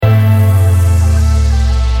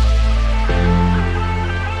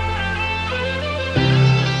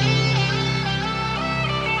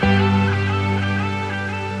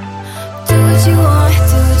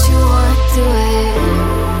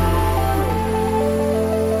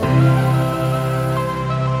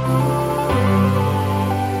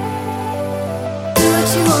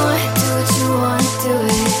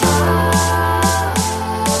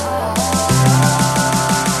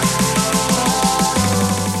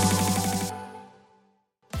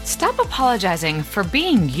Stop apologizing for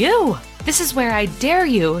being you. This is where I dare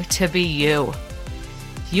you to be you.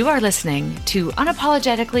 You are listening to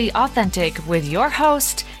Unapologetically Authentic with your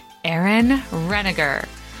host, Erin Reniger.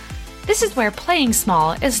 This is where playing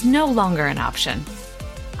small is no longer an option.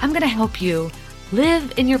 I'm going to help you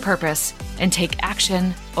live in your purpose and take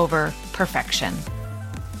action over perfection.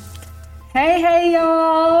 Hey,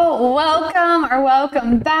 y'all.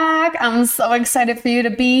 Welcome back. I'm so excited for you to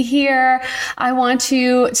be here. I want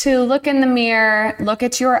you to look in the mirror, look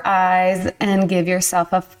at your eyes, and give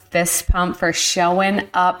yourself a fist pump for showing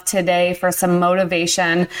up today for some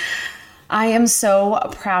motivation. I am so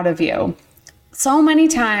proud of you. So many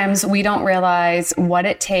times we don't realize what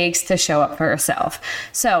it takes to show up for yourself.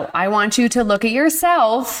 So I want you to look at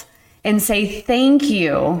yourself and say thank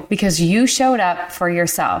you because you showed up for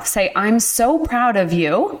yourself. Say, I'm so proud of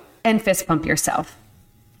you, and fist pump yourself.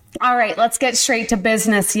 All right, let's get straight to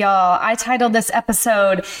business, y'all. I titled this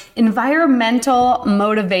episode Environmental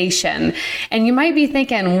Motivation. And you might be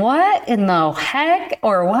thinking, what in the heck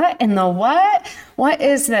or what in the what? What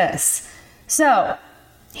is this? So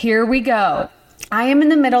here we go. I am in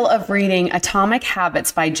the middle of reading Atomic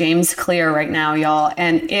Habits by James Clear right now, y'all,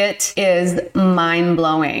 and it is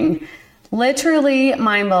mind-blowing. Literally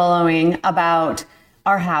mind-blowing about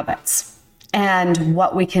our habits and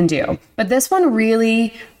what we can do. But this one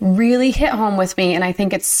really, really hit home with me, and I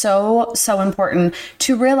think it's so important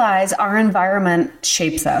to realize our environment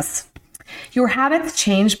shapes us. Your habits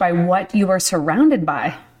change by what you are surrounded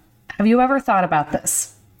by. Have you ever thought about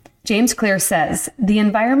this? James Clear says, the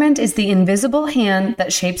environment is the invisible hand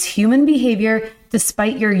that shapes human behavior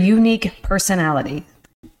despite your unique personality.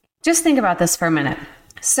 Just think about this for a minute.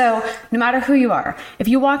 So no matter who you are, if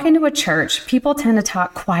you walk into a church, people tend to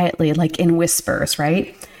talk quietly, like in whispers,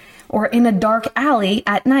 right? Or in a dark alley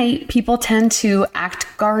at night, people tend to act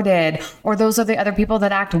guarded, or those are the other people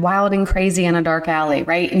that act wild and crazy in a dark alley,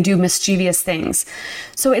 right? And do mischievous things.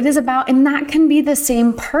 So it is about, and that can be the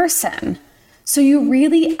same person. So you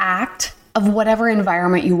really act of whatever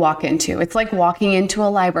environment you walk into. It's like walking into a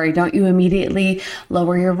library. Don't you immediately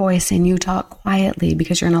lower your voice and you talk quietly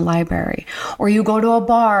because you're in a library? Or you go to a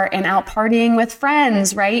bar and out partying with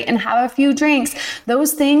friends, right? And have a few drinks.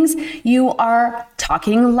 Those things, you are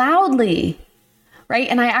talking loudly, right?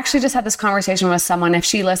 And I actually just had this conversation with someone. If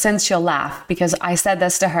she listens, she'll laugh because I said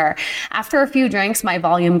this to her. After a few drinks, my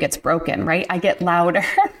volume gets broken, right? I get louder.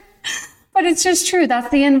 But it's just true. That's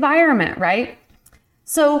the environment, right?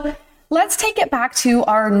 So let's take it back to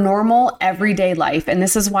our normal everyday life. And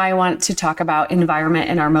this is why I want to talk about environment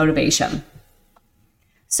and our motivation.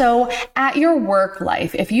 So at your work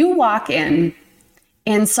life, if you walk in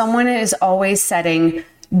and someone is always setting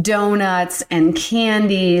donuts and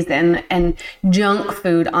candies and junk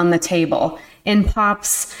food on the table and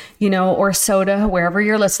pops, or soda, wherever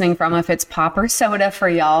you're listening from, if it's pop or soda for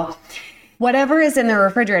y'all, whatever is in the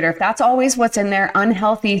refrigerator, if that's always what's in there,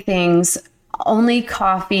 unhealthy things, only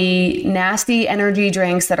coffee, nasty energy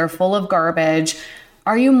drinks that are full of garbage,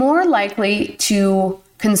 are you more likely to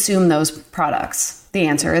consume those products? The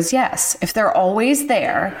answer is yes. If they're always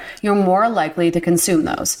there, you're more likely to consume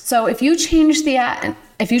those. So if you change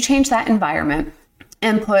that environment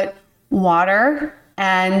and put water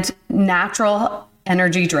and natural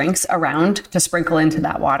energy drinks around to sprinkle into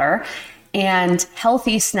that water, and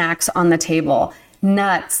healthy snacks on the table,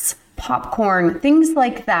 nuts, popcorn, things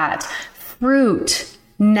like that, fruit,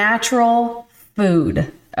 natural food,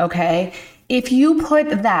 okay? If you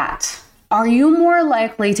put that, are you more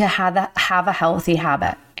likely to have a healthy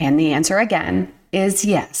habit? And the answer again is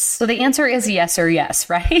yes. So the answer is yes or yes,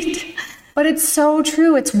 right? But it's so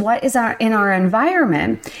true. It's what is in our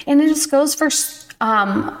environment. And it just goes for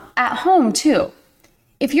at home too.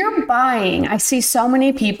 If you're buying, I see so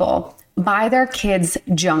many people buy their kids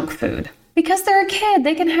junk food. Because they're a kid,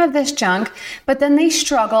 they can have this junk, but then they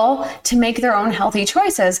struggle to make their own healthy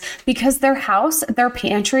choices because their house, their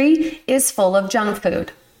pantry is full of junk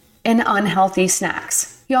food and unhealthy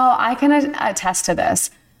snacks. Y'all, I can attest to this.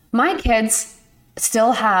 My kids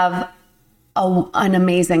still have an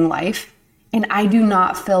amazing life, and I do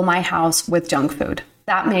not fill my house with junk food.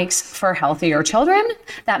 That makes for healthier children.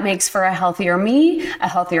 That makes for a healthier me, a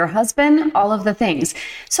healthier husband, all of the things.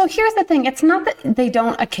 So here's the thing. It's not that they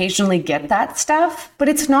don't occasionally get that stuff, but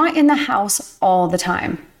it's not in the house all the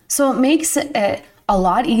time. So it makes it a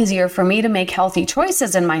lot easier for me to make healthy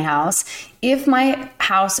choices in my house if my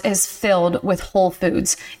house is filled with whole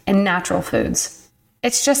foods and natural foods.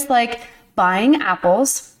 It's just like buying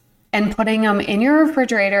apples and putting them in your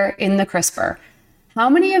refrigerator in the crisper. How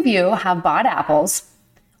many of you have bought apples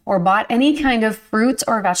or bought any kind of fruits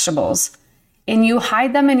or vegetables and you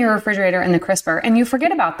hide them in your refrigerator in the crisper and you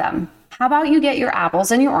forget about them. How about you get your apples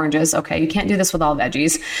and your oranges? Okay, you can't do this with all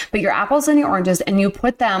veggies, but your apples and your oranges, and you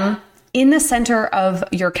put them in the center of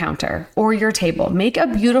your counter or your table. Make a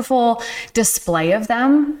beautiful display of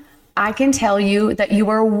them. I can tell you that you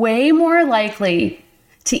are way more likely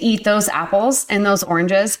to eat those apples and those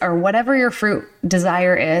oranges or whatever your fruit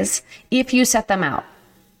desire is if you set them out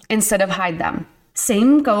instead of hide them.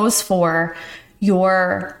 Same goes for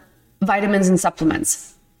your vitamins and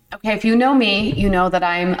supplements. Okay, if you know me, you know that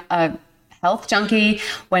I'm a health junkie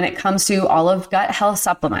when it comes to all of gut health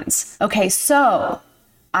supplements. Okay, so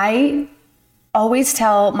I always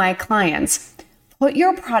tell my clients, put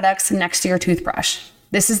your products next to your toothbrush.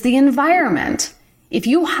 This is the environment. If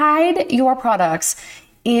you hide your products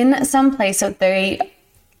in some place that they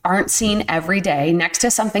aren't seen every day, next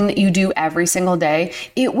to something that you do every single day,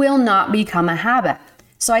 it will not become a habit.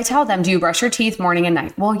 So I tell them, do you brush your teeth morning and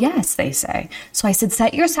night? Well, yes, they say. So I said,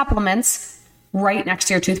 set your supplements right next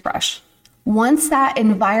to your toothbrush. Once that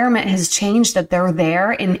environment has changed, that they're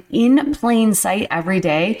there and in plain sight every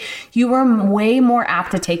day, you are way more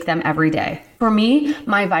apt to take them every day. For me,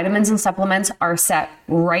 my vitamins and supplements are set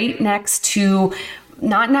right next to,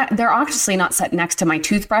 they're obviously not set next to my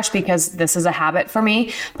toothbrush because this is a habit for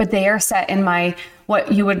me, but they are set in my,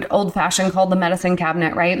 what you would old fashioned call the medicine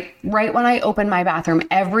cabinet, right? Right when I open my bathroom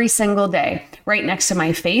every single day, right next to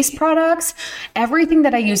my face products, everything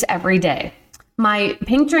that I use every day. My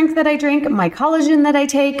pink drink that I drink, my collagen that I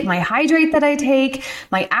take, my hydrate that I take,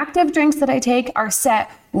 my active drinks that I take are set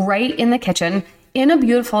right in the kitchen in a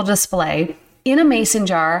beautiful display, in a mason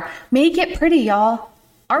jar. Make it pretty, y'all.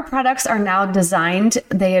 Our products are now designed,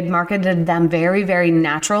 they had marketed them very, very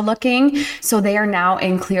natural looking. So they are now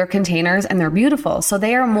in clear containers and they're beautiful. So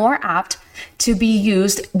they are more apt to be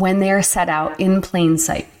used when they're set out in plain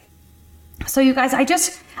sight. So you guys,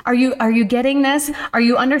 are you getting this? Are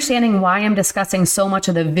you understanding why I'm discussing so much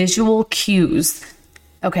of the visual cues?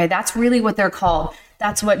 Okay, that's really what they're called.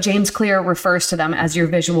 That's what James Clear refers to them as, your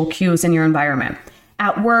visual cues in your environment.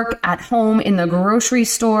 At work, at home, in the grocery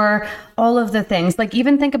store, all of the things. Like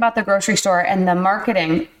even think about the grocery store and the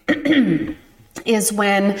marketing is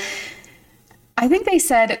when, I think they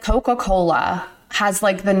said Coca-Cola has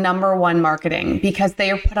like the #1 marketing because they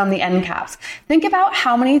are put on the end caps. Think about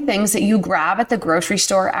how many things that you grab at the grocery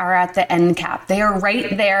store are at the end cap. They are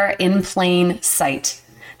right there in plain sight.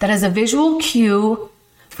 That is a visual cue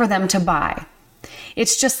for them to buy.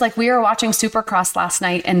 It's just like we were watching Supercross last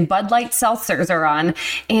night and Bud Light seltzers are on,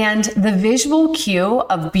 and the visual cue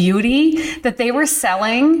of beauty that they were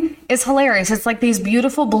selling is hilarious. It's like these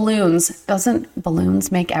beautiful balloons. Doesn't balloons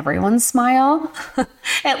make everyone smile?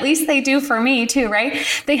 At least they do for me too, right?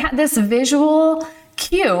 They had this visual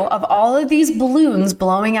cue of all of these balloons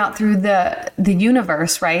blowing out through the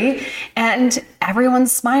universe, right? And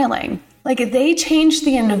everyone's smiling. Like they changed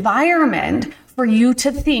the environment for you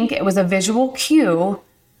to think it was a visual cue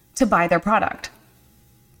to buy their product.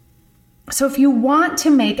 So if you want to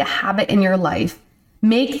make a habit in your life,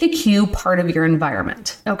 make the cue part of your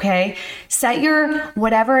environment, okay? Set your,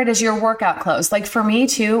 whatever it is, your workout clothes. Like for me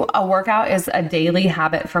too, a workout is a daily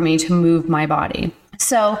habit for me to move my body.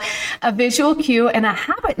 So a visual cue and a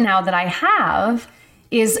habit now that I have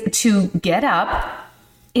is to get up,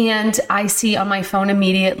 and I see on my phone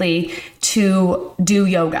immediately to do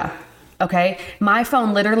yoga. Okay. My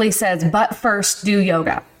phone literally says, but first do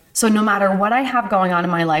yoga. So no matter what I have going on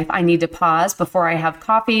in my life, I need to pause before I have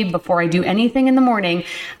coffee, before I do anything in the morning,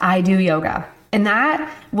 I do yoga. And that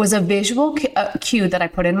was a visual cue that I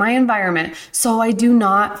put in my environment so I do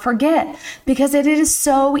not forget, because it is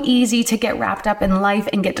so easy to get wrapped up in life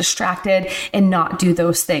and get distracted and not do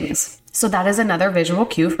those things. So that is another visual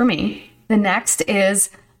cue for me. The next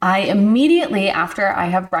is I immediately, after I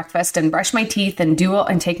have breakfast and brush my teeth and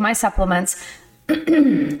take my supplements,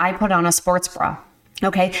 I put on a sports bra.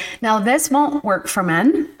 Okay. Now this won't work for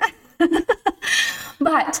men,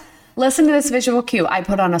 but listen to this visual cue. I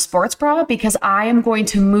put on a sports bra because I am going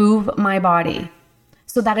to move my body.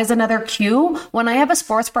 So that is another cue. When I have a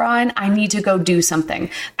sports bra on, I need to go do something.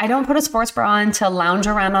 I don't put a sports bra on to lounge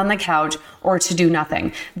around on the couch or to do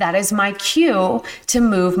nothing. That is my cue to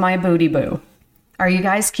move my booty boo. Are you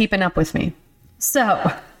guys keeping up with me?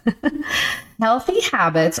 So healthy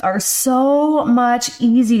habits are so much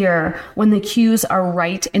easier when the cues are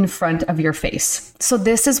right in front of your face. So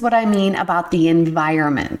this is what I mean about the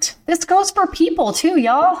environment. This goes for people too,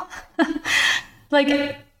 y'all.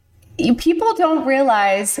 Like people don't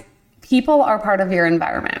realize People are part of your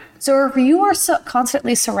environment. So if you are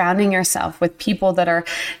constantly surrounding yourself with people that are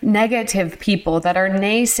negative people, that are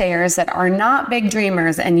naysayers, that are not big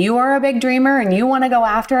dreamers, and you are a big dreamer and you want to go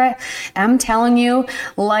after it, I'm telling you,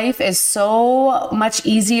 life is so much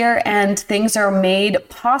easier and things are made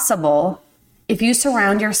possible if you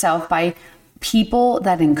surround yourself by people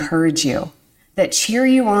that encourage you, that cheer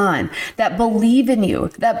you on, that believe in you,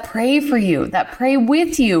 that pray for you, that pray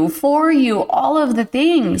with you, for you, all of the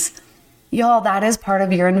things. Y'all, that is part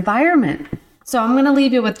of your environment. So I'm going to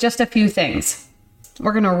leave you with just a few things.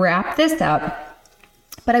 We're going to wrap this up,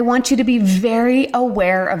 but I want you to be very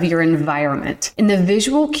aware of your environment and the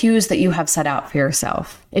visual cues that you have set out for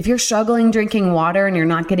yourself. If you're struggling drinking water and you're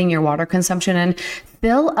not getting your water consumption in,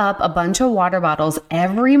 fill up a bunch of water bottles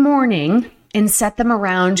every morning and set them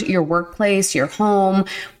around your workplace, your home,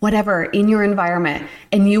 whatever, in your environment,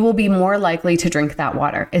 and you will be more likely to drink that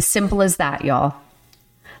water. As simple as that, y'all.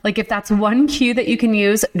 Like if that's one cue that you can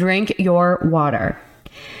use, drink your water.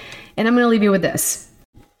 And I'm going to leave you with this.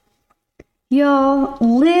 Y'all,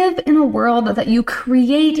 live in a world that you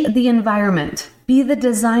create the environment. Be the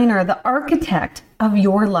designer, the architect of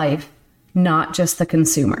your life, not just the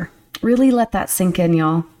consumer. Really let that sink in,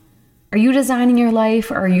 y'all. Are you designing your life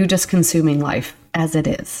or are you just consuming life as it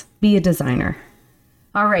is? Be a designer.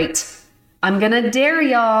 All right. I'm going to dare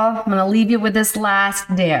y'all. I'm going to leave you with this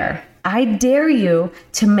last dare. I dare you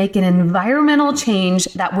to make an environmental change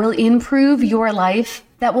that will improve your life,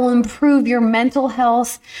 that will improve your mental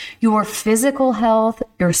health, your physical health,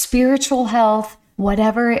 your spiritual health,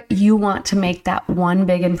 whatever you want to make that one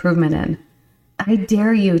big improvement in. I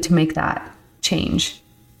dare you to make that change.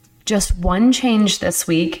 Just one change this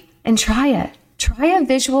week and try it. Try a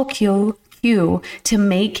visual cue to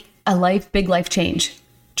make a big life change.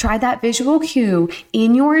 Try that visual cue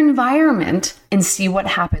in your environment and see what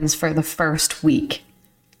happens for the first week.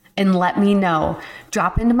 And let me know.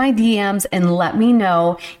 Drop into my DMs and let me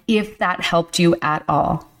know if that helped you at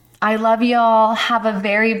all. I love y'all. Have a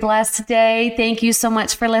very blessed day. Thank you so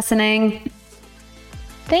much for listening.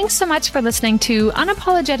 Thanks so much for listening to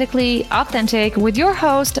Unapologetically Authentic with your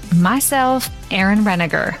host, myself, Erin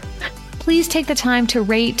Reniger. Please take the time to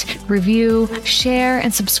rate, review, share,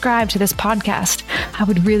 and subscribe to this podcast. I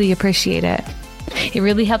would really appreciate it. It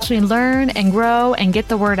really helps me learn and grow and get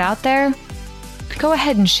the word out there. Go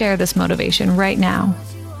ahead and share this motivation right now.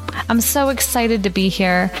 I'm so excited to be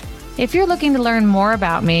here. If you're looking to learn more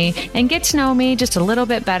about me and get to know me just a little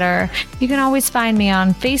bit better, you can always find me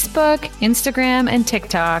on Facebook, Instagram, and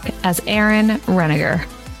TikTok as Erin Reniger.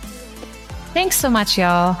 Thanks so much,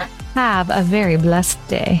 y'all. Have a very blessed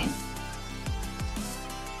day.